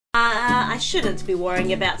I shouldn't be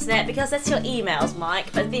worrying about that because that's your emails,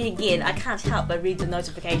 Mike. But then again, I can't help but read the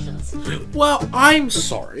notifications. Well, I'm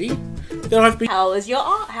sorry that I've been... How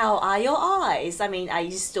are your eyes? I mean, are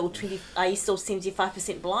you still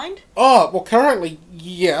 75% blind? Oh, well, currently,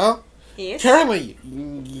 yeah. Yes. Currently,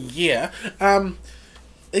 yeah.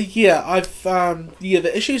 Yeah,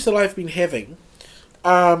 the issues that I've been having,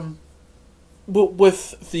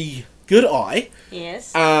 with the good eye.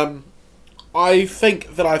 Yes. I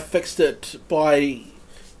think that I fixed it by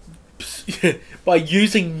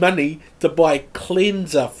using money to buy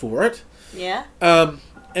cleanser for it. Yeah.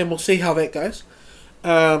 And we'll see how that goes.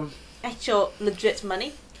 Actual legit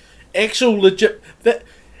money. Actual legit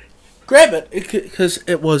grab it because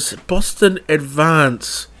it was Boston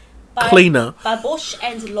Advance cleaner by Bosch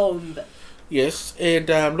and Lomb. Yes, and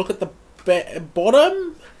look at the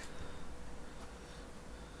bottom.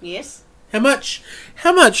 Yes. How much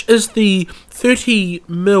is the 30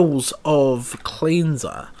 mils of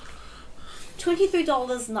cleanser?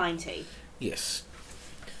 $23.90. Yes.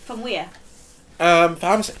 From where?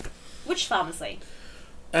 Pharmacy. Which pharmacy?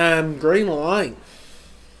 Green Line.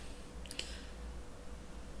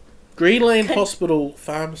 Greenland Hospital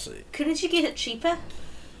Pharmacy. Couldn't you get it cheaper?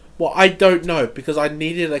 Well, I don't know, because I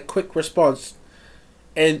needed a quick response,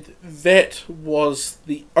 and that was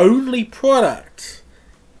the only product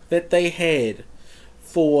that they had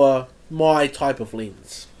for my type of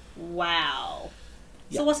lens. Wow.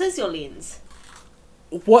 Yep. So what is your lens?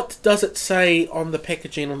 What does it say on the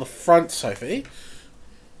packaging on the front, Sophie?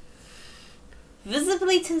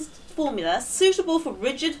 Visibly tinted formula suitable for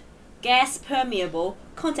rigid, gas-permeable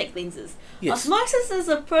contact lenses. Yes. Osmosis is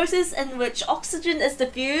a process in which oxygen is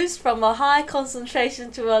diffused from a high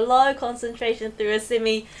concentration to a low concentration through a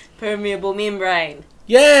semi-permeable membrane.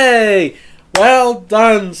 Yay! Well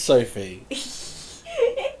done, Sophie.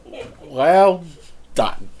 Well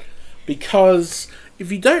done. Because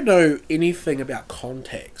if you don't know anything about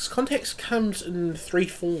contacts comes in 3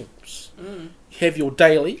 forms. Mm. You have your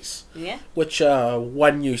dailies, Yeah. which are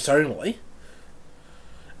one use only.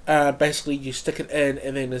 Basically, you stick it in,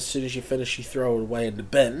 and then as soon as you finish, you throw it away in the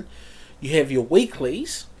bin. You have your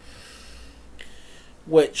weeklies,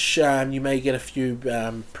 which you may get a few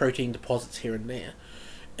protein deposits here and there.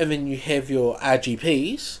 And then you have your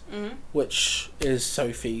RGPs, which is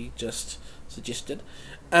Sophie just suggested.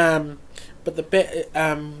 But the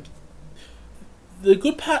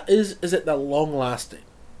good part is that they're long lasting.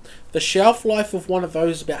 The shelf life of one of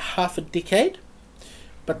those is about half a decade.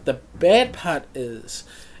 But the bad part is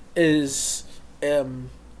it's a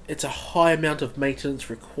high amount of maintenance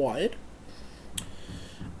required,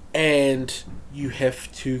 and you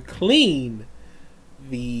have to clean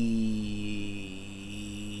the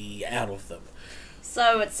out of them.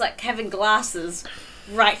 So it's like having glasses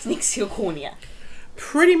right next to your cornea.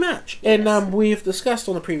 Pretty much. Yes. And we've discussed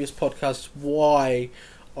on the previous podcast why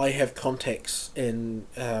I have contacts in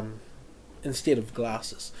instead of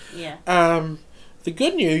glasses. Yeah. The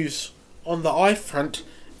good news on the eye front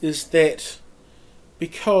is that,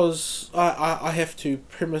 because I have to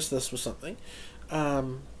premise this with something,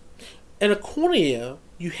 in a cornea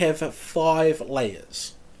you have 5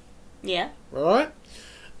 layers. Yeah. Right?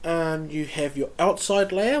 You have your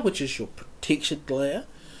outside layer, which is your protection layer,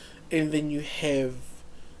 and then you have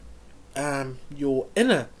your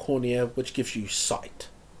inner cornea, which gives you sight.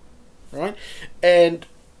 Right? And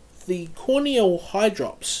the corneal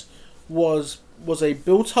hydrops was a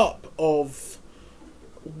built-up of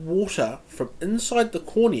water from inside the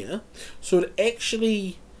cornea, so it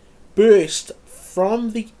actually burst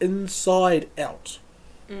from the inside out,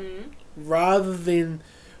 rather than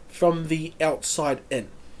from the outside in.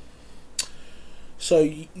 So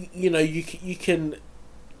you can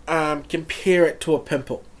compare it to a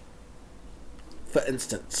pimple, for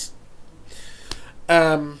instance.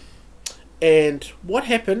 And what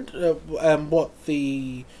happened? What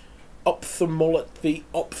the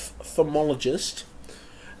ophthalmologist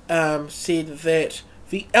said that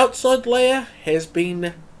the outside layer has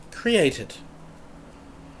been created.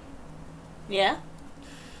 Yeah.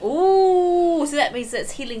 Ooh, so that means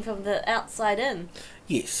it's healing from the outside in.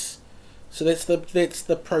 Yes. So that's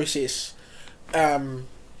the process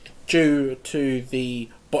due to the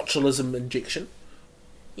botulism injection.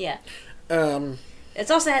 Yeah. It's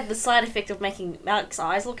also had the side effect of making Alex'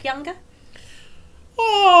 eyes look younger.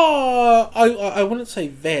 Oh, I wouldn't say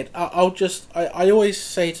that. I always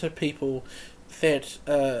say to people that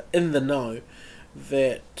in the know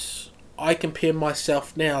that I compare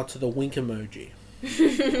myself now to the wink emoji.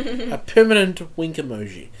 A permanent wink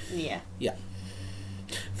emoji. Yeah. Yeah.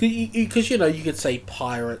 Because you could say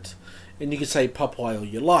pirate, and you could say Popeye all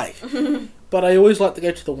you like, But I always like to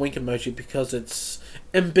go to the wink emoji because it's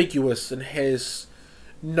ambiguous and has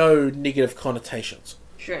no negative connotations.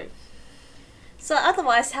 True. So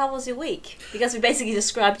otherwise, how was your week? Because we basically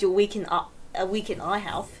described your week in a week in eye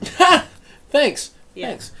health. Thanks.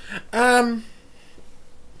 Yeah. Thanks.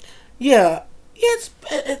 Yeah.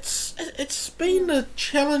 It's been a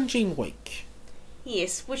challenging week.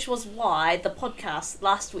 Yes, which was why the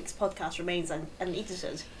last week's podcast remains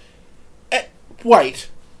unedited. Wait.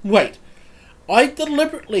 I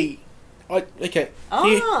deliberately... Okay.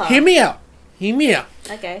 Ah. Hear me out.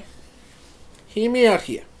 Okay. Hear me out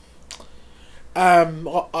here.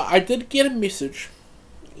 I did get a message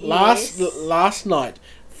last night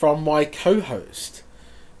from my co-host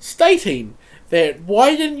stating that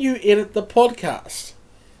why didn't you edit the podcast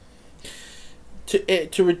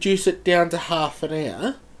to reduce it down to half an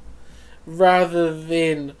hour rather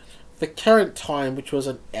than the current time, which was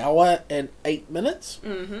 1 hour and 8 minutes.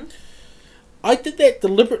 Mm-hmm. I did that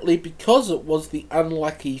deliberately because it was the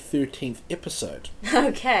unlucky 13th episode.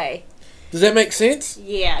 Okay. Does that make sense?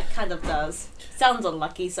 Yeah, it kind of does. Sounds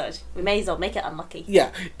unlucky, so we may as well make it unlucky.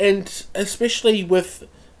 Yeah, and especially with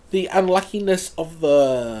the unluckiness of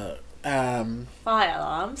the... Fire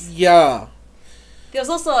alarms. Yeah. There was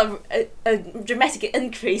also a dramatic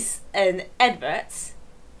increase in adverts.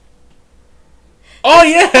 Oh,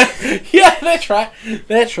 yeah! Yeah, that's right.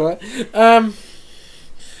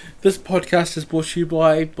 This podcast is brought to you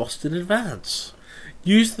by Boston Advance.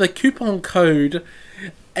 Use the coupon code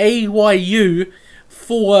AYU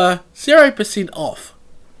for 0% off.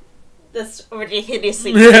 This already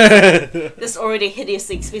hideously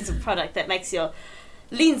expensive product that makes your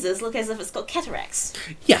lenses look as if it's got cataracts.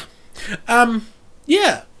 Yeah.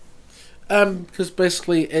 Because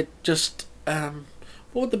basically it just... what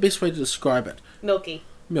would the best way to describe it? Milky.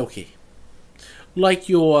 Like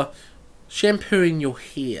you're shampooing your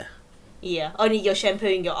hair. Yeah, only you're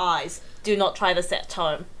shampooing your eyes. Do not try this at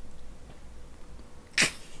home.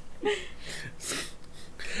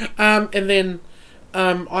 And then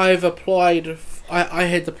I've applied... I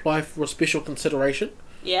had to apply for a special consideration.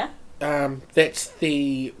 Yeah? That's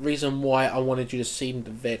the reason why I wanted you to send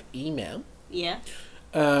that email. Yeah.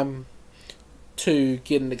 To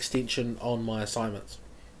get an extension on my assignments.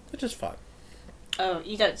 Which is fine. Oh,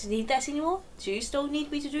 you don't need that anymore? Do you still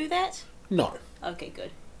need me to do that? No. Okay,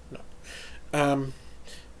 good. No.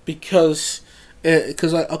 Because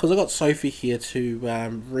I got Sophie here to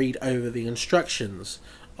read over the instructions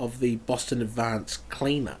of the Boston Advance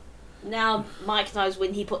cleaner. Now Mike knows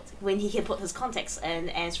when he can put his contacts in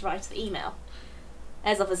and write the email.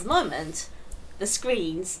 As of this moment, the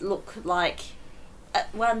screens look like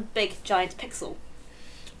one big giant pixel.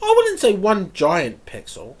 I wouldn't say one giant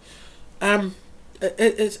pixel.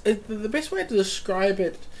 The best way to describe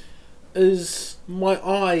it is my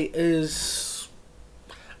eye is...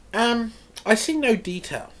 I see no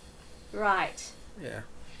detail. Right. Yeah.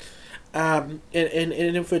 And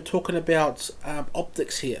if we're talking about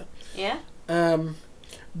optics here... Yeah?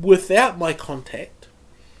 Without my contact,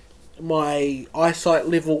 my eyesight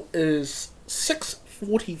level is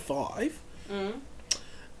 645.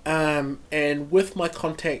 And with my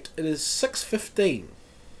contact, it is 615.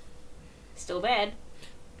 Still bad.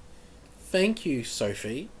 Thank you,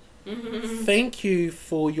 Sophie. Thank you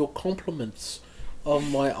for your compliments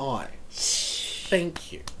on my eye.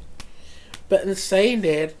 Thank you. But in saying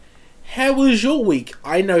that, how was your week?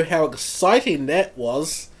 I know how exciting that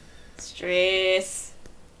was. Stress.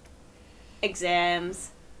 Exams.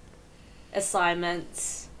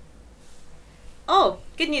 Assignments. Oh,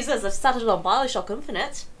 good news is I've started on Bioshock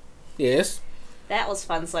Infinite. Yes. That was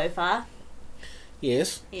fun so far.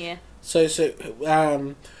 Yes. Yeah. So,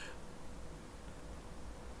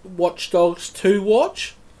 Watch Dogs 2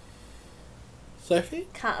 watch? Sophie?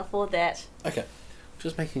 Can't afford that. Okay.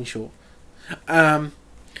 Just making sure. And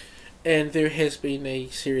there has been a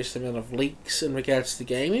serious amount of leaks in regards to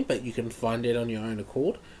gaming, but you can find it on your own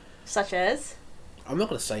accord. Such as? I'm not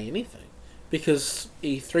going to say anything, because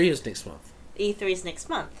E3 is next month. E3 is next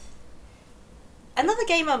month. Another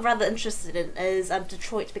game I'm rather interested in is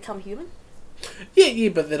Detroit Become Human. Yeah,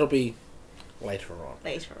 but that'll be later on.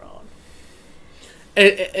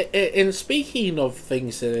 And speaking of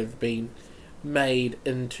things that have been made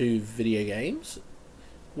into video games,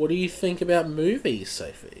 what do you think about movies,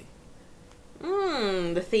 Sophie?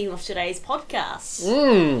 The theme of today's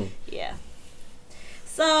podcast. Yeah.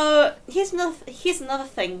 So, here's another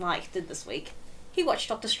thing Mike did this week. He watched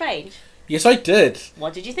Doctor Strange. Yes, I did.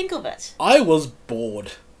 What did you think of it? I was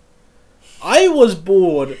bored.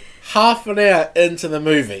 Half an hour into the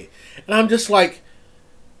movie, and I'm just I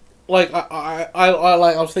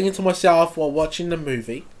was thinking to myself while watching the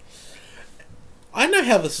movie, I know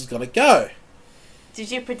how this is going to go.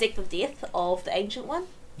 Did you predict the death of the Ancient One?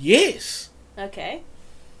 Yes. Okay.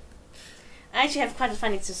 I actually have quite a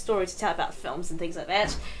funny story to tell about films and things like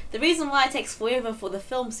that. The reason why it takes forever for the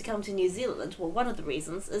films to come to New Zealand, well, one of the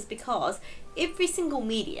reasons, is because every single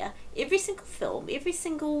media, every single film, every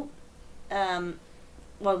single, well,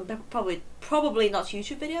 probably not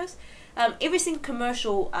YouTube videos, every single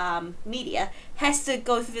commercial media has to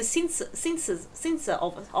go through the censor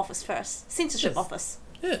office first. Censorship office.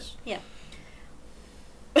 Yes. Yeah.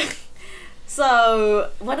 So,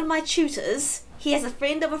 one of my tutors, he has a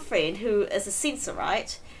friend of a friend who is a censor,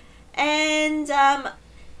 right? And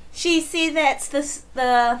she said that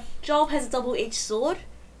the job has a double-edged sword,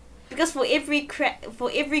 because for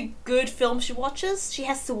every good film she watches, she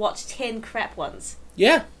has to watch 10 crap ones.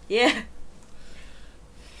 Yeah. Yeah.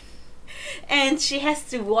 And she has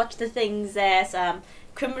to watch the things that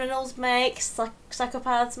criminals make,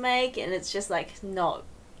 psychopaths make, and it's just like, no.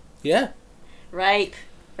 Yeah. Rape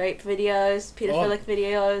videos, pedophilic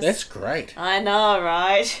videos. That's great. I know,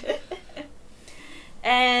 right?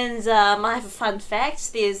 And I have a fun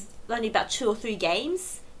fact. There's only about 2 or 3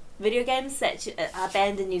 video games that are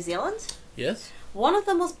banned in New Zealand. Yes. One of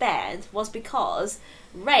them was banned because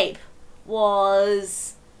rape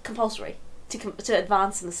was compulsory to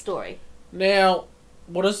advance in the story. Now,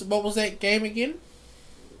 what was that game again?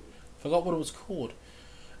 Forgot what it was called.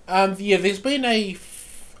 Yeah, there's been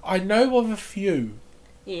I know of a few.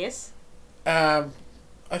 Yes. I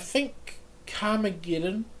think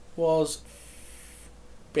Carmageddon was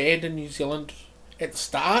banned in New Zealand at the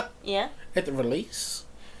start. Yeah. At the release,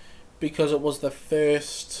 because it was the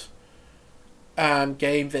first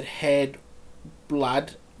game that had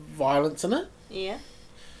blood violence in it. Yeah.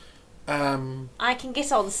 I can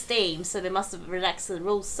get on Steam, so they must have relaxed the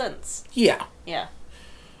rules since. Yeah. Yeah.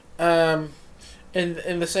 And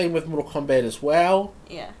the same with Mortal Kombat as well.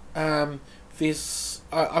 Yeah. There's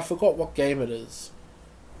I forgot what game it is,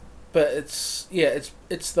 but it's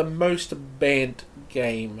the most banned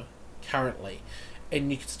game currently,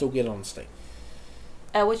 and you can still get it on Steam.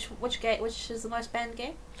 Which is the most banned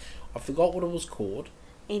game? I forgot what it was called.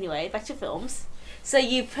 Anyway, back to films. So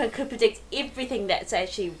you could predict everything that's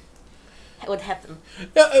actually would happen.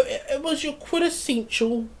 No, it was your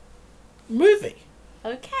quintessential movie.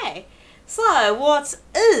 Okay. So what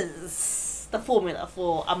is the formula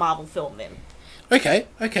for a Marvel film then? Okay.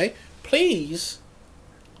 Please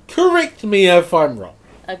correct me if I'm wrong.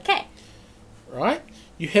 Okay. Right?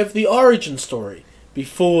 You have the origin story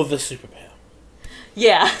before the superpower.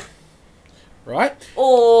 Yeah. Right?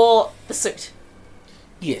 Or the suit.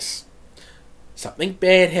 Yes. Something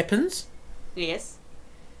bad happens. Yes.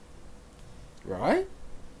 Right?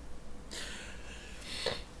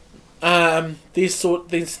 There's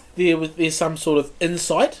some sort of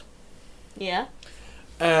insight. Yeah.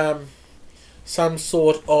 Some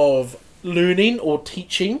sort of learning or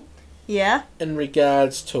teaching. Yeah. In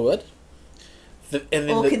regards to it.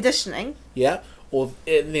 Or conditioning. Yeah. And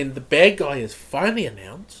then the bad guy is finally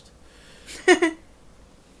announced.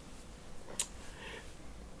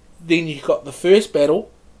 Then you've got the first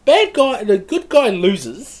battle. Bad guy and a good guy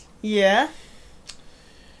loses. Yeah.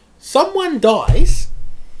 Someone dies.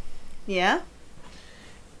 Yeah.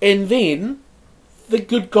 And then the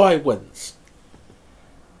good guy wins.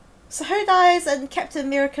 So who dies in Captain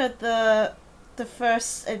America, the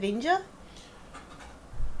first Avenger?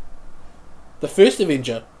 The first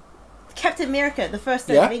Avenger. Captain America, the first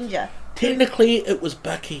Avenger. Technically, it was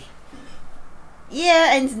Bucky.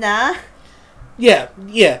 Yeah, and nah. Yeah,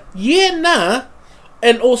 nah.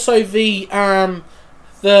 And also the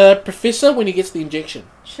professor when he gets the injection.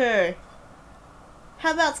 Sure.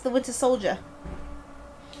 How about the Winter Soldier?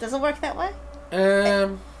 Does it work that way?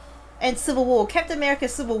 And Civil War. Captain America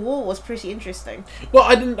Civil War was pretty interesting. Well,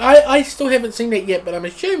 I still haven't seen that yet, but I'm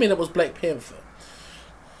assuming it was Black Panther.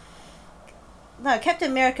 No, Captain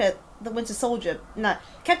America the Winter Soldier. No,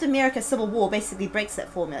 Captain America Civil War basically breaks that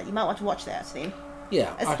formula. You might want to watch that then.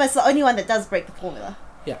 Yeah. It's the only one that does break the formula.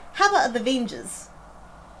 Yeah. How about the Avengers?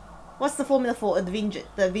 What's the formula for the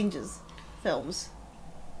Avengers films?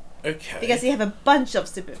 Okay. Because you have a bunch of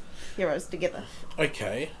superheroes together.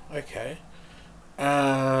 Okay.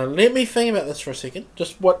 Let me think about this for a second.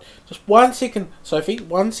 Just 1 second, Sophie.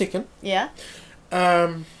 1 second. Yeah.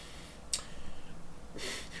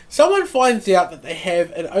 Someone finds out that they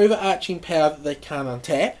have an overarching power that they can't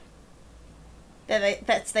untap.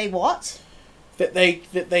 That's they what? That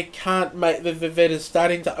they can't make. That is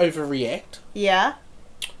starting to overreact. Yeah.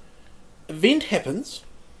 Event happens.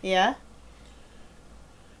 Yeah.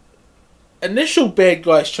 Initial bad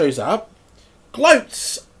guy shows up,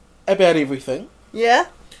 gloats about everything. Yeah.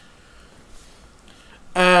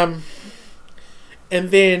 And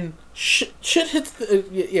then shit hits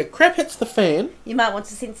the crap hits the fan. You might want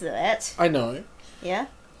to censor that. I know. Yeah.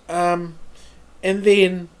 And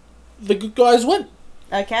then the good guys win.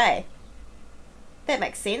 Okay. That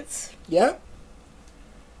makes sense. Yeah.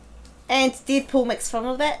 And Deadpool makes fun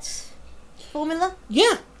of that formula?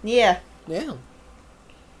 Yeah. Yeah. Yeah.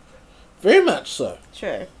 Very much so.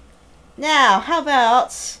 True. Now, how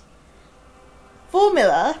about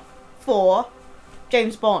formula for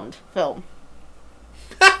James Bond film?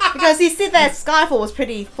 Because he said that Skyfall was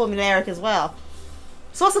pretty formulaic as well.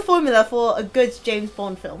 So what's the formula for a good James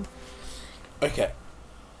Bond film? Okay.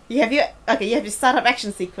 You have your startup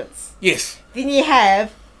action sequence. Yes. Then you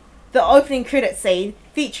have the opening credit scene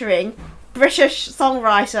featuring British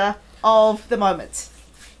songwriter of the moment.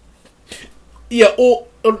 Yeah, or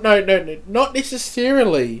no, not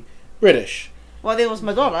necessarily British. Well, there was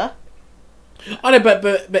Madonna. I know,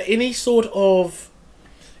 but any sort of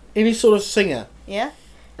singer, Yeah.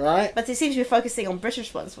 right? But he seems to be focusing on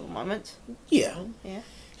British ones for the moment. Yeah. Yeah.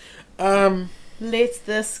 Let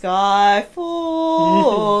the sky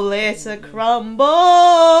fall, let it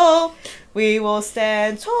crumble, we will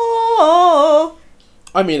stand tall.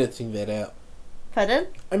 I'm editing that out. Pardon?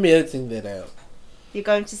 I'm editing that out. You're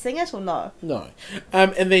going to sing it or no? No.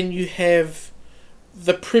 And then you have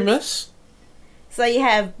the premise. So you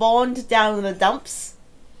have Bond down in the dumps.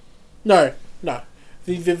 No.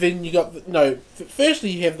 Then you got firstly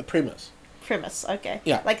you have the premise. Premise, okay.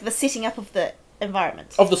 Yeah. Like the setting up of the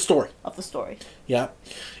environment. Of the story. Of the story. Yeah.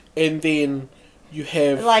 And then you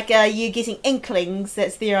have... Like you getting inklings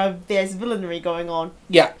that there's villainy going on.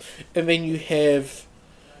 Yeah. And then you have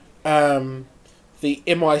the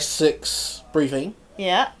MI6 briefing.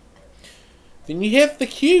 Yeah. Then you have the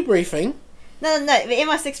Q briefing. No, the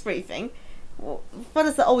MI6 briefing. What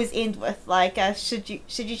does it always end with? Like, should you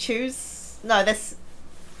choose? No, that's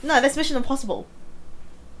Mission Impossible.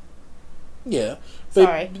 Yeah. But,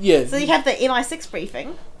 Sorry. Yeah. So you have the MI6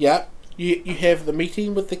 briefing. Yeah. You have the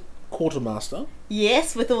meeting with the quartermaster.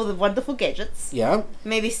 Yes, with all the wonderful gadgets. Yeah.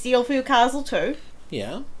 Maybe steal a few cars or two.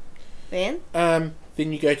 Yeah. Then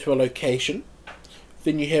you go to a location.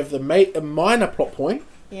 Then you have a minor plot point.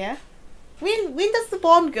 Yeah. When does the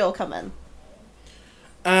Bond girl come in?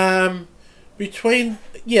 Between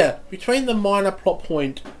the minor plot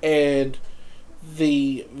point and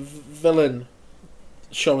the villain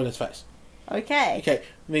showing his face. Okay. Okay.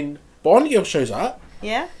 Then Bond girl shows up.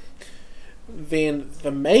 Yeah. Then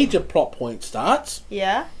the major plot point starts.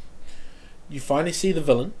 Yeah. You finally see the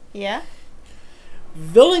villain. Yeah.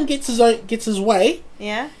 Villain gets his way.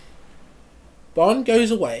 Yeah. Bond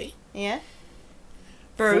goes away. Yeah.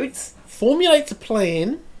 Broods. Formulates a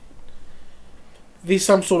plan. There's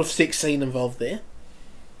some sort of sex scene involved there.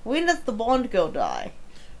 When does the Bond girl die?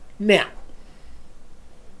 Now.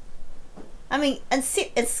 I mean, in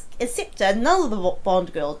Scepter, none of the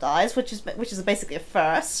Bond girl dies, which is basically a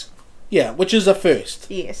first. Yeah, which is a first.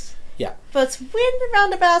 Yes. Yeah. But when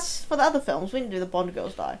roundabouts for the other films, when do the Bond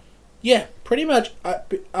girls die? Yeah, pretty much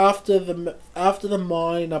after the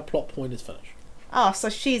minor plot point is finished. Oh, so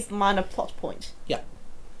she's the minor plot point. Yeah.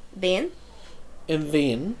 Then? And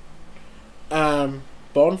then,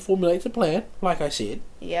 Bond formulates a plan, like I said.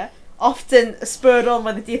 Yeah. Often spurred on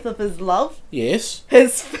by the death of his love. Yes.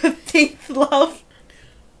 His 15th love.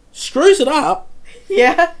 Screws it up.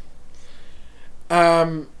 Yeah.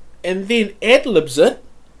 And then ad-libs it.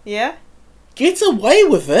 Yeah. Gets away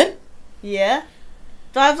with it. Yeah.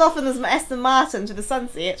 Drives off in his Aston Martin to the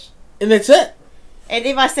sunset. And that's it. And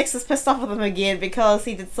MI6 is pissed off with him again because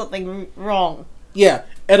he did something wrong. Yeah,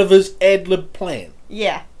 out of his ad-lib plan.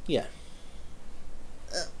 Yeah. Yeah.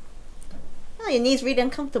 Oh, your knee's really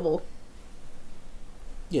uncomfortable.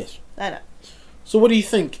 Yes. I know. So what do you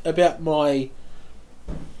think about my...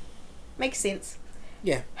 Makes sense.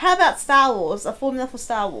 Yeah. How about Star Wars? A formula for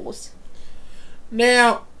Star Wars?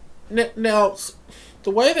 Now, the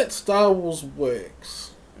way that Star Wars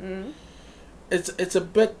works, it's a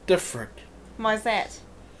bit different. Why is that?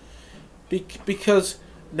 Because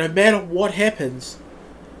no matter what happens,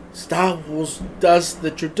 Star Wars does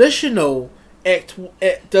the traditional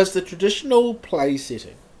play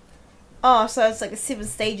setting. Oh, so it's like 7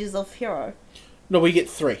 stages of hero. No, we get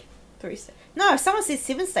 3. 3 stages. No, someone said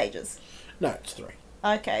 7 stages. No, it's 3.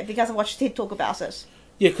 Okay, because I watched TED Talk about it.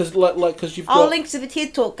 Yeah, because because you've got... I'll link to the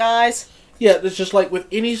TED Talk, guys. Yeah, it's just like with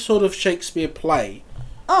any sort of Shakespeare play.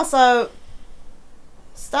 Oh, so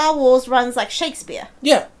Star Wars runs like Shakespeare.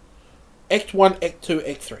 Yeah. Act 1, Act 2,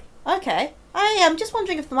 Act 3. Okay. I am just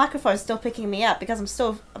wondering if the microphone's still picking me up because I'm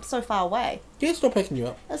so far away. Yeah, it's not picking you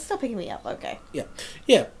up. It's still picking me up, okay. Yeah.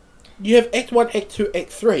 Yeah. You have Act 1, Act 2, Act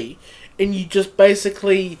 3, and you just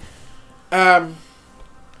basically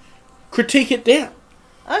critique it down.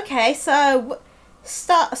 Okay, so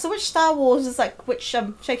which Star Wars is like which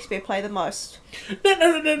Shakespeare play the most?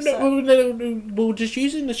 No. We're just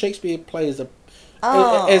using the Shakespeare play as the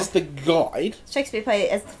guide. Shakespeare play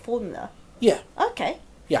as the formula. Yeah. Okay.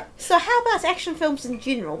 Yeah. So how about action films in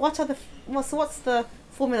general? What's the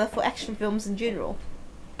formula for action films in general?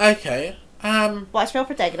 Okay. White male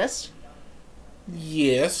protagonist.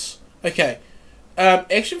 Yes. Okay.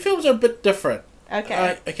 Action films are a bit different.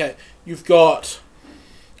 Okay. Okay. You've got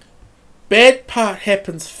bad part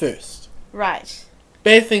happens first. Right.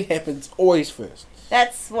 Bad thing happens always first.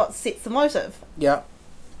 That's what sets the motive. Yeah.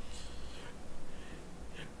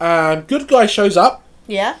 Good guy shows up.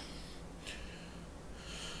 Yeah.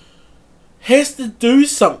 Has to do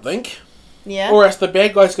something. Yeah. Or else the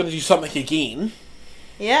bad guy's going to do something again.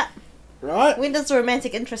 Yeah. Right? When does the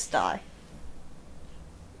romantic interest die?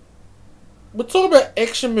 We're talking about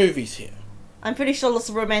action movies here. I'm pretty sure lots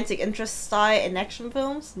of romantic interests die in action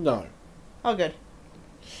films. No. Oh, good.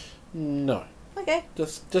 No. Okay.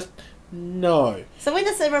 Just no. So when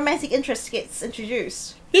does the romantic interest gets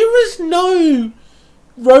introduced? There is no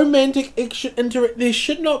romantic action there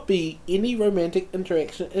should not be any romantic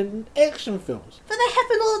interaction in action films. But they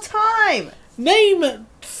happen all the time. Name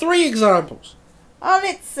 3 examples. Oh,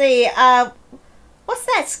 let's see. What's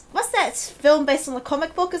that film based on the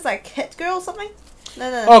comic book? Is like Hit Girl or something?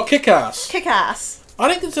 No. Oh, Kick-Ass. Kick-Ass. I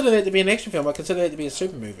don't consider that to be an action film. I consider that to be a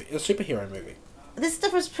superhero movie. There's a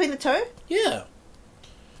difference between the two? Yeah.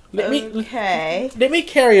 Let me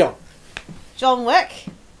carry on. John Wick.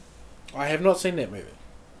 I have not seen that movie.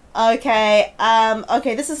 Okay.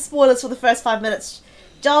 Okay. This is spoilers for the first 5 minutes.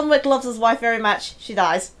 John Wick loves his wife very much. She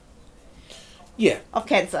dies Yeah. of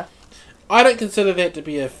cancer. I don't consider that to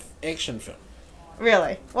be an action film.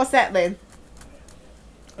 Really? What's that then?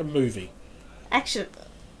 A movie. Action.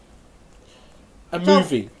 A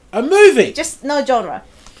movie. Just no genre.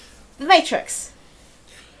 The Matrix.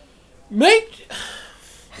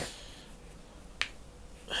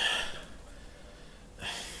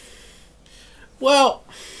 Well,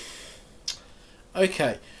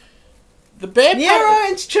 okay. The bad Neo part...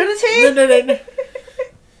 and Trinity?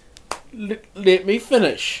 No. Let me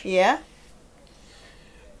finish. Yeah?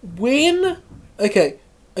 When... Okay.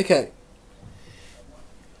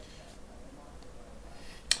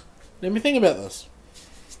 Let me think about this.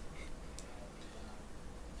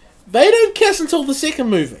 They don't kiss until the second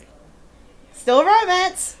movie. Still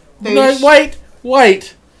romance. No,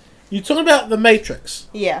 wait. You're talking about The Matrix.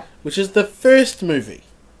 Yeah. Which is the first movie.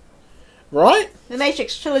 Right? The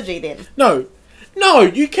Matrix trilogy then. No,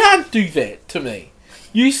 you can't do that to me.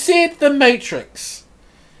 You said The Matrix.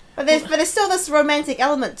 But there's still this romantic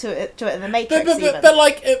element to it in The Matrix even. But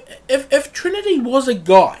like, if Trinity was a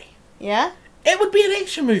guy... Yeah? It would be an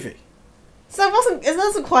action movie. So it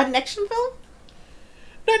wasn't quite an action film?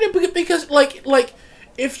 No, because like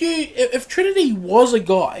if Trinity was a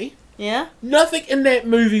guy, yeah, nothing in that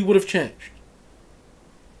movie would have changed.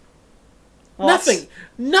 What?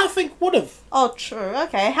 Nothing would have. Oh, true.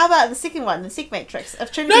 Okay, how about the second one, the second Matrix?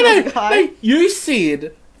 If Trinity was a guy, no, you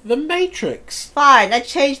said The Matrix. Fine, I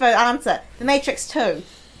changed my answer. The Matrix 2.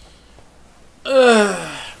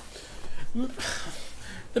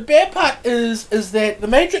 The bad part is that The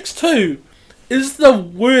Matrix 2 is the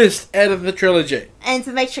worst out of the trilogy. And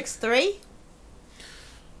The Matrix 3?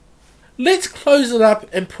 Let's close it up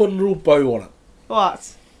and put a little bow on it.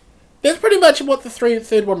 What? That's pretty much what the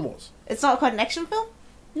third one was. It's not quite an action film?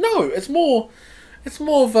 No, it's more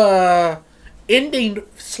of a ending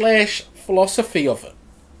 / philosophy of it.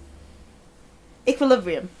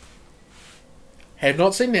 Equilibrium. Have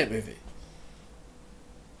not seen that movie.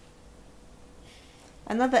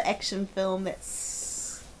 Another action film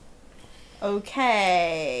that's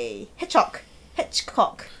okay. Hitchcock.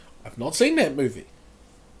 I've not seen that movie.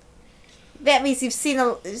 That means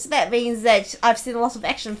that means that I've seen a lot of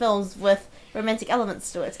action films with romantic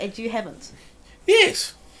elements to it, and you haven't.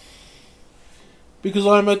 Yes. Because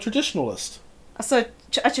I'm a traditionalist. So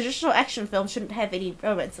a traditional action film shouldn't have any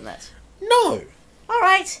romance in it. No. All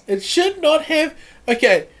right. It should not have.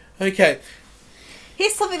 Okay.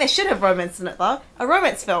 Here's something that should have romance in it, though. A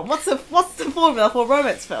romance film. What's the formula for a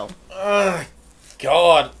romance film?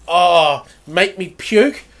 God. Oh, make me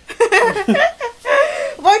puke.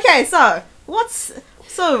 Okay,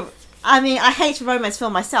 I mean, I hate romance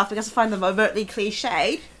film myself because I find them overtly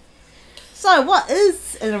cliched. So, what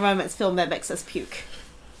is in a romance film that makes us puke?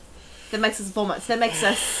 That makes us vomit? That makes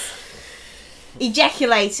us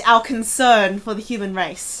ejaculate our concern for the human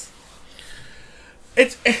race?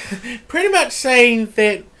 It's pretty much saying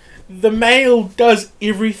that the male does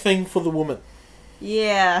everything for the woman.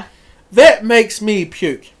 Yeah. That makes me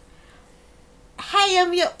puke.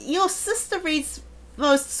 Hey, your sister reads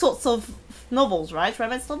those sorts of novels, right?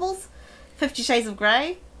 Romance novels? 50 Shades of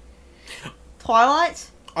Grey? Twilight?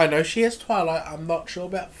 I know she has Twilight. I'm not sure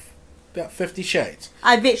about 50 Shades.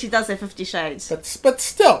 I bet she does have 50 Shades. But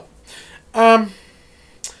still,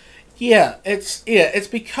 it's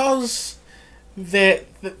because that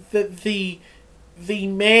the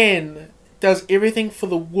man does everything for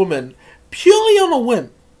the woman purely on a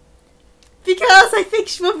whim. Because I think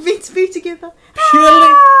we're meant to be together.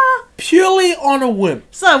 Purely on a whim.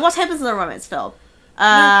 So, what happens in a romance film?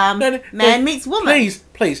 Man meets woman.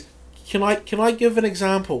 Please. Can I give an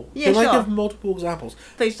example? Yeah, Can sure. I give multiple examples?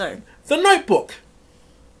 Please do. The Notebook.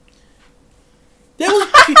 That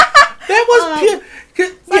was pure.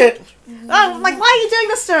 Like, why are you doing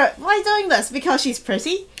this to her? Why are you doing this? Because she's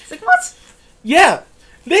pretty? It's like, what? Yeah.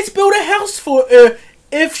 Let's build a house for her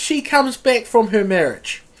if she comes back from her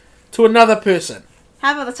marriage to another person.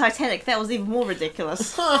 How about the Titanic? That was even more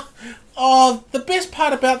ridiculous. Oh, the best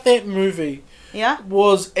part about that movie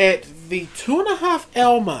was at the 2.5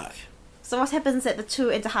 hour mark. So what happens at the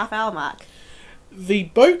 2.5 hour mark? The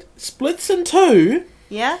boat splits in two.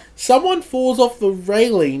 Yeah? Someone falls off the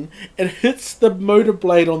railing and hits the motor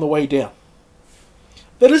blade on the way down.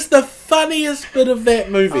 That is the funniest bit of that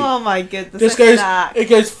movie. Oh my goodness. Just that's goes, dark. It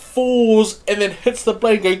goes, falls, and then hits the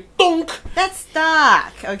blade and goes, donk! That's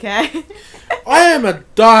dark, okay? I am a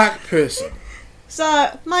dark person.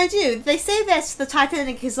 So, mind you, they say that the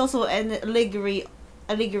Titanic is also an allegory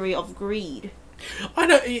of greed. I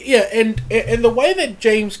know, yeah, and the way that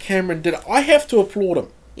James Cameron did it, I have to applaud him.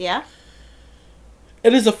 Yeah?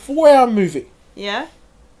 It is a 4-hour movie. Yeah?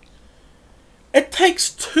 It takes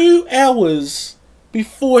 2 hours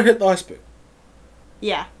before it hit the iceberg.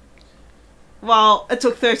 Yeah. Well, it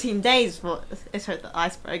took 13 days for it hit the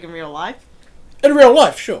iceberg in real life. In real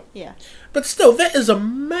life, sure. Yeah. But still, that is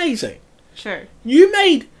amazing. Sure. You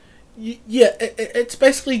made... Yeah, it's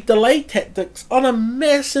basically delay tactics on a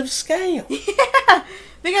massive scale. Yeah,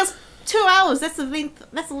 because 2 hours, that's the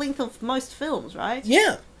length of most films, right?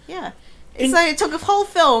 Yeah. Yeah. So it took a whole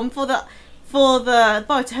film for the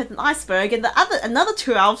boat to hit an iceberg, and another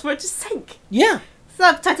 2 hours for it to sink. Yeah.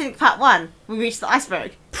 So Titanic Part 1, we reached the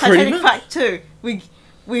iceberg. Titanic Part 2,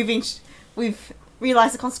 we've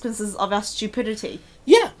realised the consequences of our stupidity.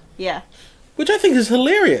 Yeah. Yeah. Which I think is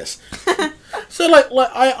hilarious. So, like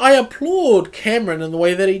I applaud Cameron in the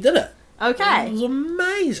way that he did it. Okay. It was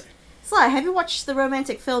amazing. So, have you watched the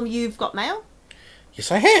romantic film You've Got Mail?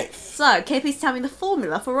 Yes, I have. So, can you please tell me the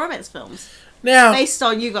formula for romance films? Now, Based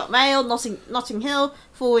on You Got Mail, Notting Hill,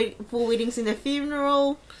 Four Weddings and a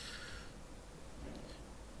Funeral.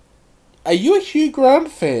 are you a Hugh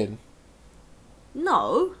Grant fan?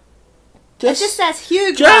 No. It just says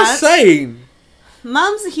Hugh Grant. Just saying.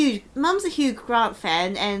 Mum's a Hugh Grant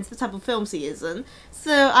fan, and the type of films he is in,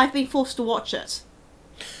 so I've been forced to watch it.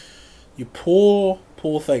 You poor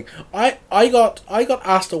thing. I got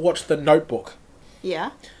asked to watch The Notebook.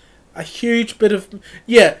 Yeah. A huge bit of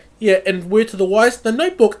and word to the wise, The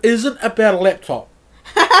Notebook isn't about a laptop.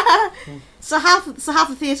 So half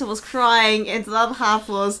the theatre was crying, and the other half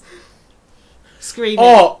was screaming.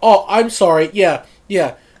 Oh, I'm sorry. Yeah.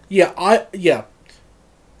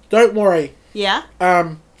 Don't worry. Yeah.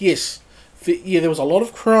 Yes. There was a lot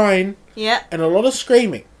of crying. Yeah. And a lot of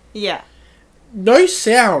screaming. Yeah. No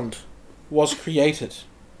sound was created.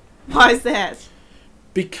 Why is that?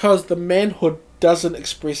 Because the manhood doesn't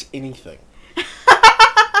express anything.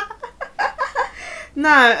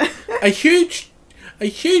 No. A huge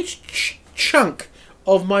chunk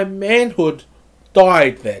of my manhood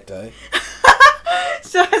died that day.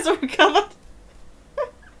 So has it recovered?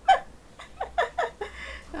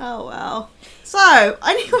 Oh well. So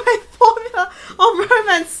anyway, formula of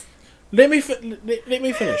romance. Let me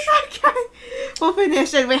finish. Okay. We'll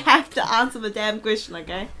finish, and we have to answer the damn question.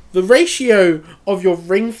 Okay. The ratio of your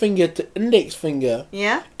ring finger to index finger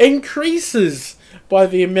increases by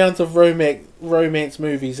the amount of romance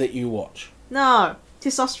movies that you watch. No,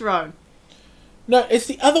 testosterone. No, it's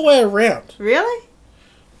the other way around. Really?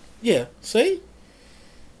 Yeah, see?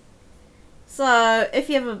 So, if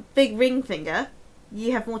you have a big ring finger,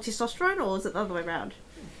 you have more testosterone, or is it the other way around?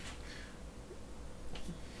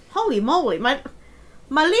 Holy moly, my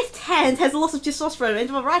left hand has a lot of testosterone, and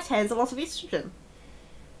my right hand has a lot of estrogen.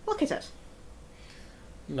 Look at it.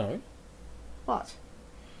 No. What?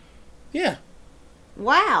 Yeah.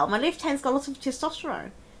 Wow, my left hand's got lots of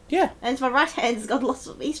testosterone. Yeah. And my right hand's got lots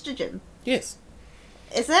of estrogen. Yes.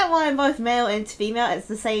 Is that why I'm both male and female at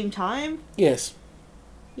the same time? Yes.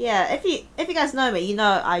 Yeah, if you guys know me, you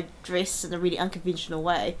know I dress in a really unconventional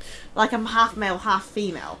way. Like I'm half male, half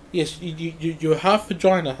female. Yes, you're half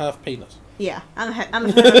vagina, half penis. Yeah,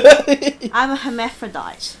 I'm a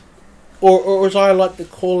hermaphrodite. Or as I like to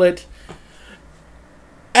call it,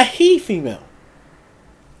 a he female.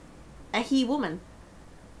 A he woman.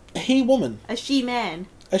 A he woman. A she man.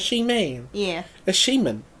 A she man. Yeah. A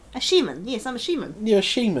she-man. A she-man. Yes, I'm a she-man. You're a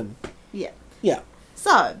she-man. Yeah. Yeah.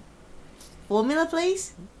 So, formula,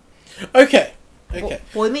 please. Okay.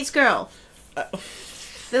 Boy meets girl.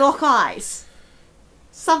 They lock eyes.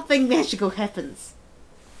 Something magical happens.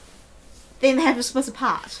 Then they have to split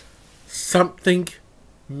apart. Something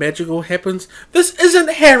magical happens. This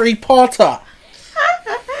isn't Harry Potter.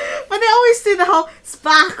 But they always do the whole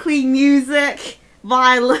sparkly music,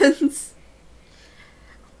 violins.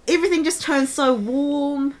 Everything just turns so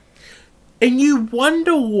warm. And you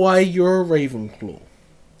wonder why you're a Ravenclaw.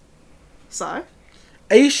 So?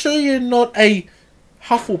 Are you sure you're not a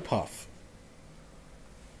Hufflepuff?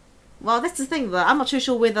 Well, that's the thing though. I'm not too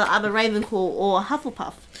sure whether I'm a Ravenclaw or a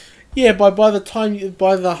Hufflepuff. Yeah, by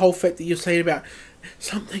the whole fact that you're saying about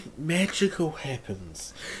something magical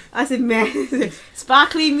happens. I said magic.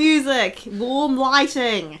 Sparkly music, warm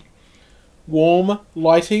lighting. Warm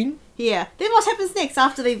lighting? Yeah. Then what happens next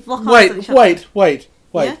after they lock eyes with each other? Wait.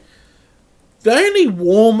 Yeah? The only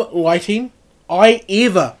warm lighting I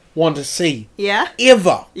ever want to see. Yeah?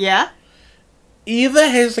 Ever. Yeah? Either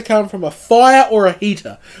has to come from a fire or a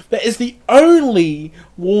heater. That is the only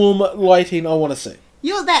warm lighting I want to see.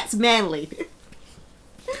 That's manly.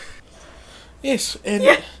 Yes,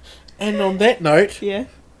 and on that note, Yeah.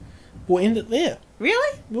 we'll end it there.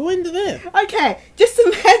 Really? We'll end it there. Okay, just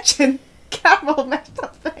imagine Carol mashed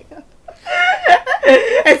up thing.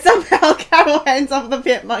 And somehow Carol hands off the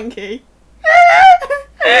pet monkey.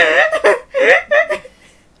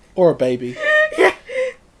 Or a baby. Yeah.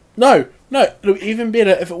 No, it'll be even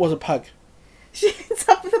better if it was a pug. She ends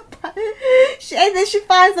up with a pug. And then she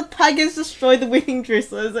finds the pug has destroyed the wedding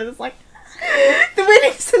dresses. And it's like, the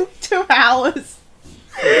wedding's in 2 hours.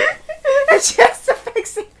 And she has to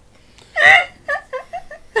fix it.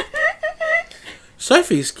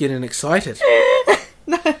 Sophie's getting excited.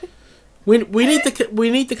 No. We need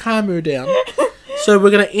to calm her down. So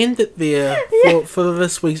we're going to end it there for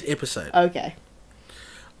this week's episode. Okay.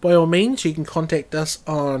 By all means, you can contact us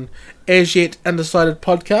on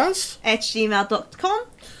asyet_podcast At gmail.com.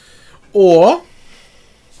 or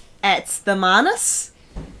At themanus.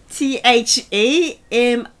 TheMarnus.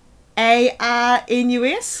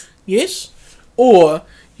 yes, or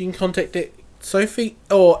you can contact Sophie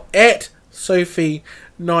or at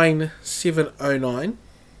Sophie9709.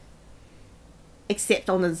 Except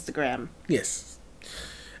on Instagram. Yes.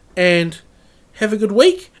 And have a good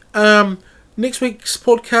week. Next week's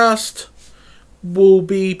podcast will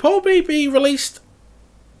probably be released.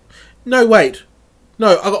 No, wait.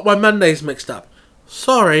 No, I got my Mondays mixed up.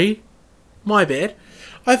 Sorry. My bad.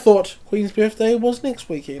 I thought Queen's birthday was next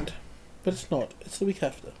weekend. But it's not. It's the week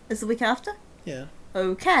after. Is the week after? Yeah.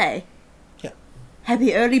 Okay. Yeah.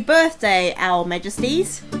 Happy early birthday, Our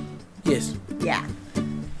Majesties. Yes. Yeah.